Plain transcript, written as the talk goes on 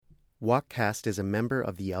Walkcast is a member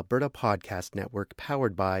of the Alberta Podcast Network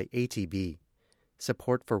powered by ATB.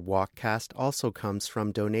 Support for Walkcast also comes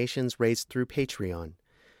from donations raised through Patreon.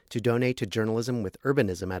 To donate to journalism with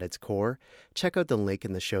urbanism at its core, check out the link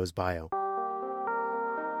in the show's bio.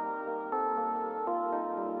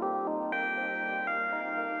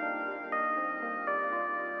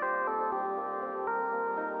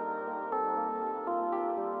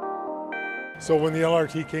 So when the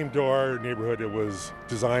LRT came to our neighborhood, it was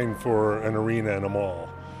designed for an arena and a mall.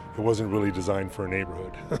 It wasn't really designed for a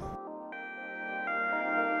neighborhood.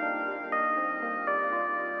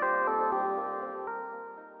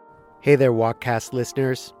 Hey there, Walkcast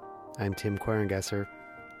listeners. I'm Tim Querengesser.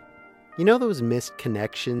 You know those missed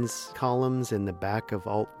connections columns in the back of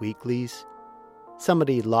alt weeklies?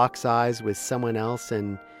 Somebody locks eyes with someone else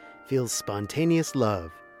and feels spontaneous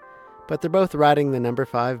love. But they're both riding the number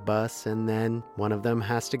 5 bus, and then one of them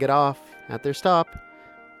has to get off at their stop.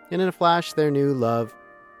 And in a flash, their new love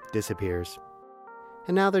disappears.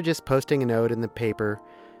 And now they're just posting a note in the paper,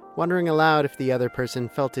 wondering aloud if the other person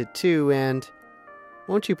felt it too, and,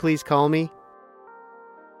 won't you please call me?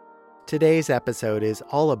 Today's episode is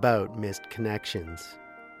all about missed connections.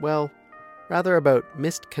 Well, rather about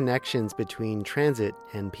missed connections between transit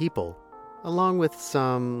and people, along with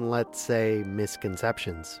some, let's say,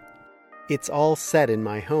 misconceptions. It's all set in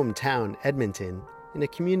my hometown, Edmonton, in a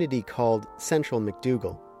community called Central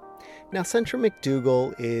McDougall. Now, Central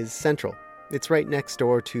McDougall is central. It's right next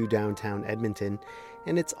door to downtown Edmonton,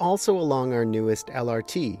 and it's also along our newest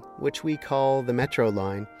LRT, which we call the Metro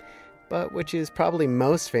Line, but which is probably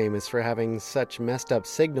most famous for having such messed up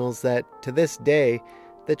signals that, to this day,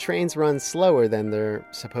 the trains run slower than they're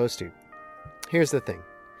supposed to. Here's the thing.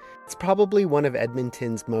 It's probably one of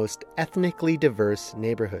Edmonton's most ethnically diverse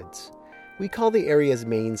neighborhoods. We call the area's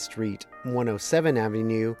main street, 107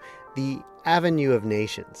 Avenue, the Avenue of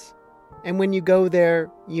Nations. And when you go there,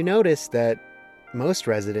 you notice that most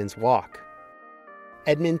residents walk.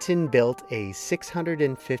 Edmonton built a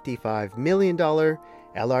 $655 million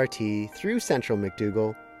LRT through Central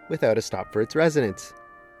McDougall without a stop for its residents.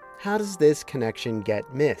 How does this connection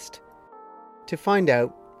get missed? To find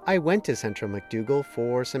out, I went to Central McDougall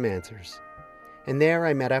for some answers. And there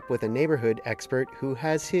I met up with a neighborhood expert who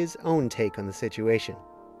has his own take on the situation.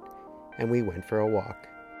 And we went for a walk.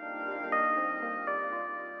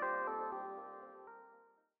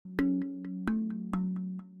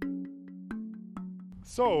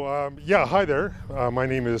 So, hi there. My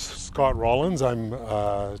name is Scott Rollins. I'm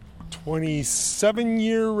a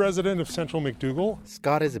 27-year resident of Central McDougall.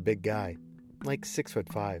 Scott is a big guy, like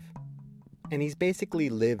 6'5". And he's basically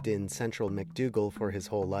lived in Central McDougall for his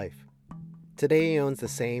whole life. Today he owns the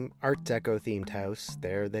same Art Deco themed house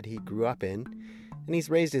there that he grew up in, and he's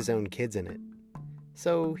raised his own kids in it.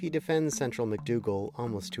 So he defends Central McDougall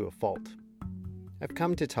almost to a fault. I've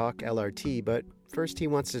come to talk LRT, but first he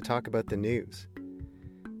wants to talk about the news.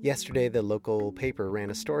 Yesterday the local paper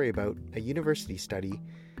ran a story about a university study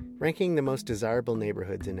ranking the most desirable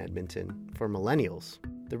neighborhoods in Edmonton for millennials.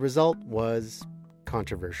 The result was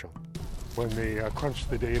controversial. When they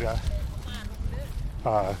crunched the data,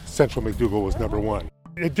 Central McDougall was number 1.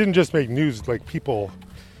 It didn't just make news, like people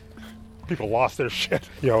lost their shit.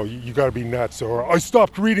 You know, you gotta be nuts. Or I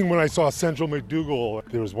stopped reading when I saw Central McDougall.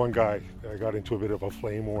 There was one guy I got into a bit of a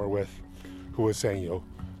flame war with who was saying,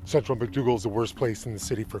 Central McDougall is the worst place in the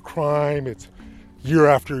city for crime. It's year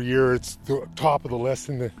after year, it's the top of the list.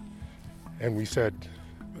 And we said,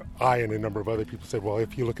 I and a number of other people said, well,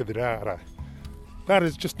 if you look at the data, that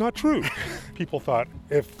is just not true. People thought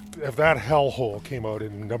if that hellhole came out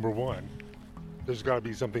in number 1, there's got to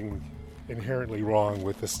be something inherently wrong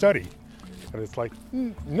with the study. And it's like,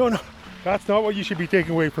 no, that's not what you should be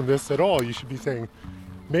taking away from this at all. You should be saying,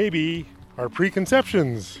 maybe our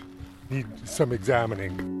preconceptions need some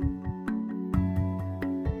examining.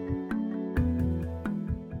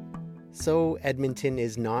 So Edmonton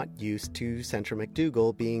is not used to Central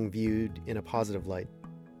McDougall being viewed in a positive light.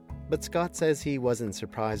 But Scott says he wasn't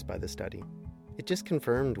surprised by the study. It just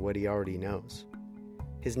confirmed what he already knows.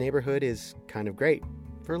 His neighborhood is kind of great,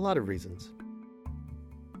 for a lot of reasons.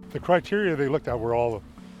 The criteria they looked at were all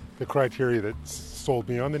the criteria that sold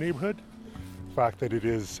me on the neighborhood. The fact that it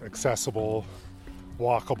is accessible,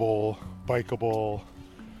 walkable, bikeable.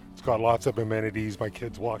 It's got lots of amenities. My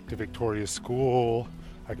kids walk to Victoria School.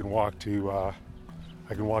 I can walk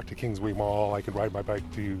to Kingsway Mall. I can ride my bike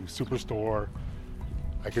to Superstore.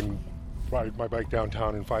 I can ride my bike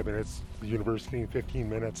downtown in 5 minutes, the university in 15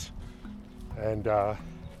 minutes, and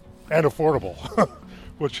affordable,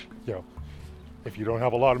 which, if you don't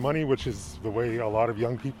have a lot of money, which is the way a lot of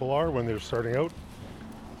young people are when they're starting out,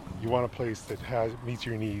 you want a place that meets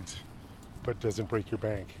your needs but doesn't break your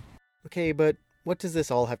bank. Okay, but what does this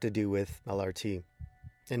all have to do with LRT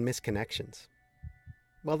and misconnections?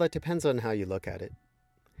 Well, that depends on how you look at it.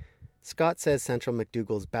 Scott says Central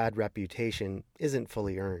McDougall's bad reputation isn't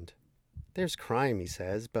fully earned. There's crime, he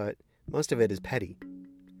says, but most of it is petty.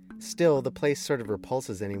 Still, the place sort of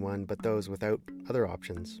repulses anyone but those without other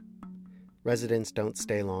options. Residents don't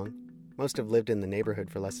stay long. Most have lived in the neighborhood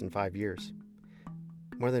for less than 5 years.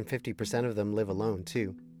 More than 50% of them live alone,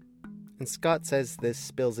 too. And Scott says this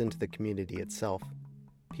spills into the community itself.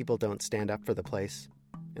 People don't stand up for the place,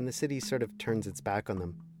 and the city sort of turns its back on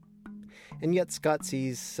them. And yet Scott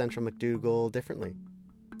sees Central McDougall differently.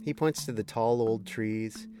 He points to the tall old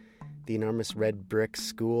trees, the enormous red brick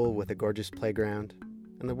school with a gorgeous playground,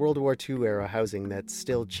 and the World War II-era housing that's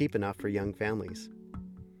still cheap enough for young families.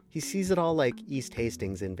 He sees it all like East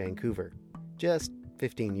Hastings in Vancouver, just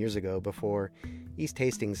 15 years ago before East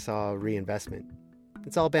Hastings saw reinvestment.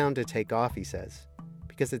 It's all bound to take off, he says,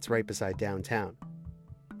 because it's right beside downtown.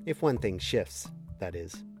 If one thing shifts, that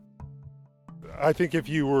is. I think if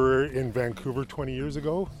you were in Vancouver 20 years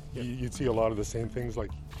ago, you'd see a lot of the same things.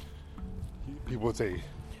 Like, people would say,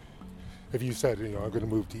 if you said, I'm going to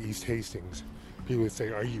move to East Hastings, people would say,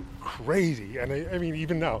 are you crazy? And I mean,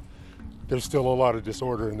 even now, there's still a lot of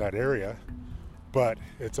disorder in that area, but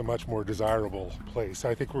it's a much more desirable place.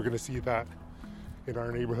 I think we're going to see that in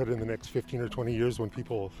our neighborhood in the next 15 or 20 years when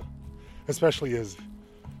people, especially as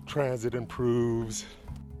transit improves.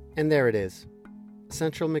 And there it is.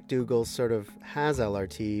 Central McDougall sort of has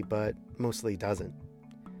LRT, but mostly doesn't.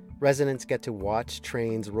 Residents get to watch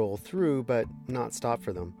trains roll through, but not stop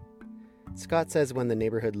for them. Scott says when the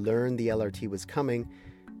neighborhood learned the LRT was coming,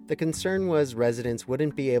 the concern was residents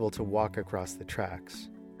wouldn't be able to walk across the tracks.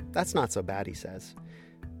 That's not so bad, he says.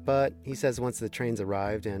 But he says once the trains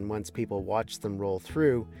arrived and once people watched them roll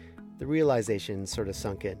through, the realization sort of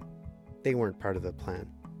sunk in. They weren't part of the plan.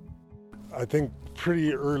 I think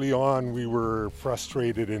pretty early on we were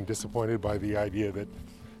frustrated and disappointed by the idea that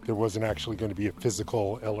there wasn't actually going to be a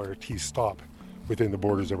physical LRT stop within the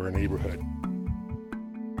borders of our neighborhood.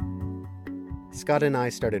 Scott and I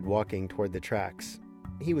started walking toward the tracks.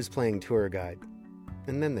 He was playing tour guide.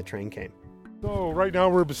 And then the train came. So right now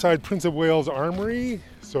we're beside Prince of Wales Armory.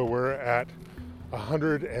 So we're at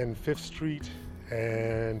 105th Street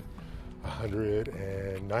and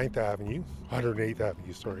 109th Avenue, 108th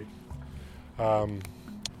Avenue, sorry.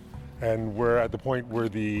 And we're at the point where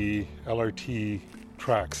the LRT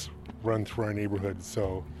tracks run through our neighborhood.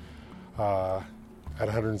 So at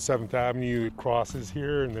 107th Avenue, it crosses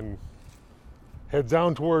here and then heads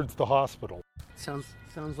down towards the hospital. Sounds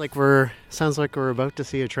like we're about to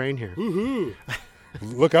see a train here. Woohoo!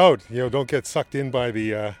 Look out! Don't get sucked in by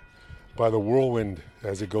the whirlwind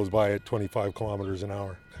as it goes by at 25 kilometers an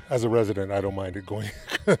hour. As a resident, I don't mind it going.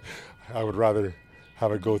 I would rather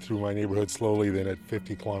have it go through my neighborhood slowly than at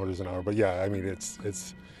 50 kilometers an hour. But yeah, I mean,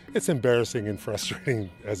 it's embarrassing and frustrating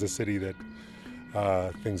as a city that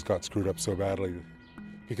things got screwed up so badly,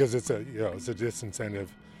 because it's a disincentive.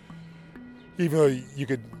 Even though you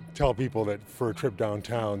could tell people that for a trip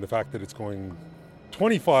downtown, the fact that it's going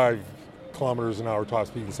 25 kilometers an hour top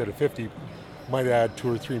speed instead of 50 might add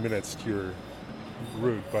 2 or 3 minutes to your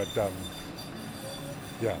route. But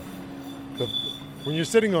when you're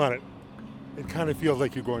sitting on it, it kind of feels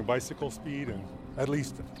like you're going bicycle speed, and at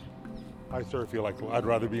least I sort of feel like I'd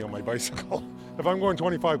rather be on my bicycle. If I'm going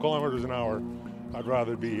 25 kilometers an hour, I'd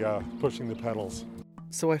rather be pushing the pedals.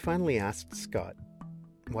 So I finally asked Scott,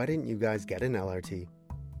 why didn't you guys get an LRT?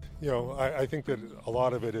 I think that a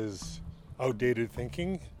lot of it is outdated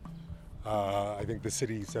thinking. I think the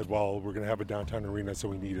city said, well, we're going to have a downtown arena, so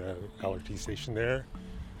we need a LRT station there.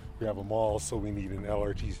 We have a mall, so we need an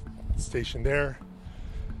LRT station there.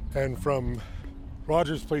 And from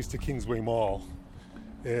Rogers Place to Kingsway Mall,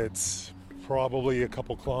 it's probably a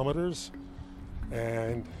couple kilometers.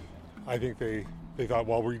 And I think they thought,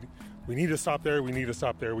 well, we need to stop there, we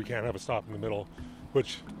can't have a stop in the middle.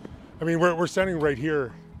 Which, I mean, we're standing right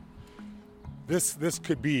here. This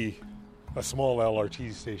could be a small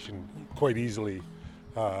LRT station quite easily.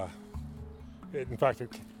 In fact,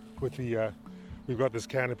 we've got this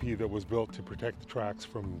canopy that was built to protect the tracks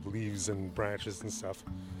from leaves and branches and stuff,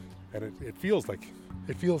 and it feels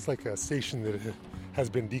like a station that has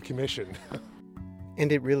been decommissioned.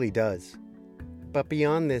 And it really does. But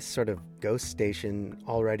beyond this sort of ghost station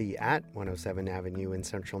already at 107 Avenue in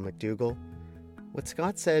Central McDougall, what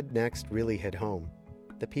Scott said next really hit home.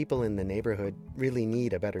 The people in the neighborhood really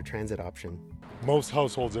need a better transit option. Most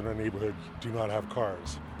households in our neighborhood do not have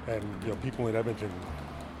cars. And people in Edmonton,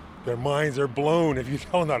 their minds are blown if you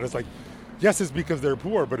tell them that. It's like, yes, it's because they're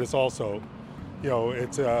poor, but it's also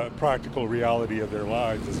it's a practical reality of their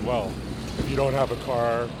lives as well. If you don't have a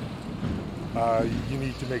car, you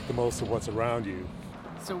need to make the most of what's around you.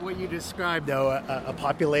 So what you described, though, a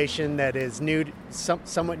population that is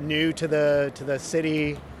somewhat new to the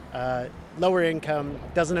city, lower income,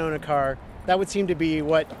 doesn't own a car, that would seem to be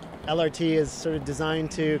what LRT is sort of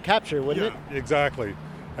designed to capture, wouldn't it? Exactly.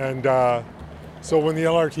 And so when the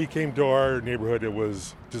LRT came to our neighborhood, it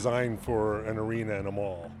was designed for an arena and a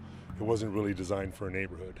mall. It wasn't really designed for a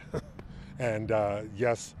neighborhood. And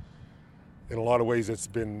yes, in a lot of ways it's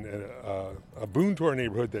been a boon to our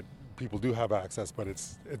neighborhood that people do have access, but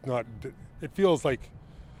it's not, it feels like,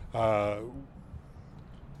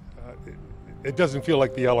 it doesn't feel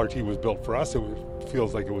like the LRT was built for us. It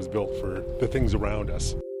feels like it was built for the things around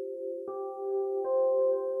us.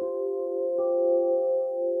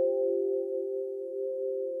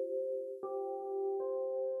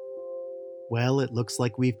 Well, it looks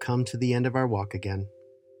like we've come to the end of our walk again.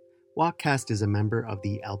 Walkcast is a member of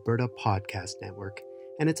the Alberta Podcast Network,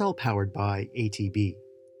 and it's all powered by ATB.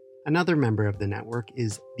 Another member of the network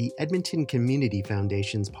is the Edmonton Community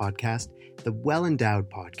Foundation's podcast, the Well Endowed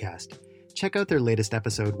Podcast. Check out their latest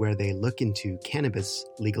episode where they look into cannabis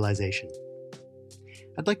legalization.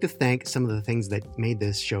 I'd like to thank some of the things that made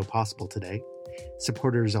this show possible today.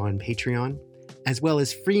 Supporters on Patreon, as well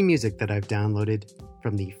as free music that I've downloaded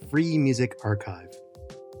from the Free Music Archive.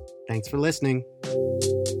 Thanks for listening.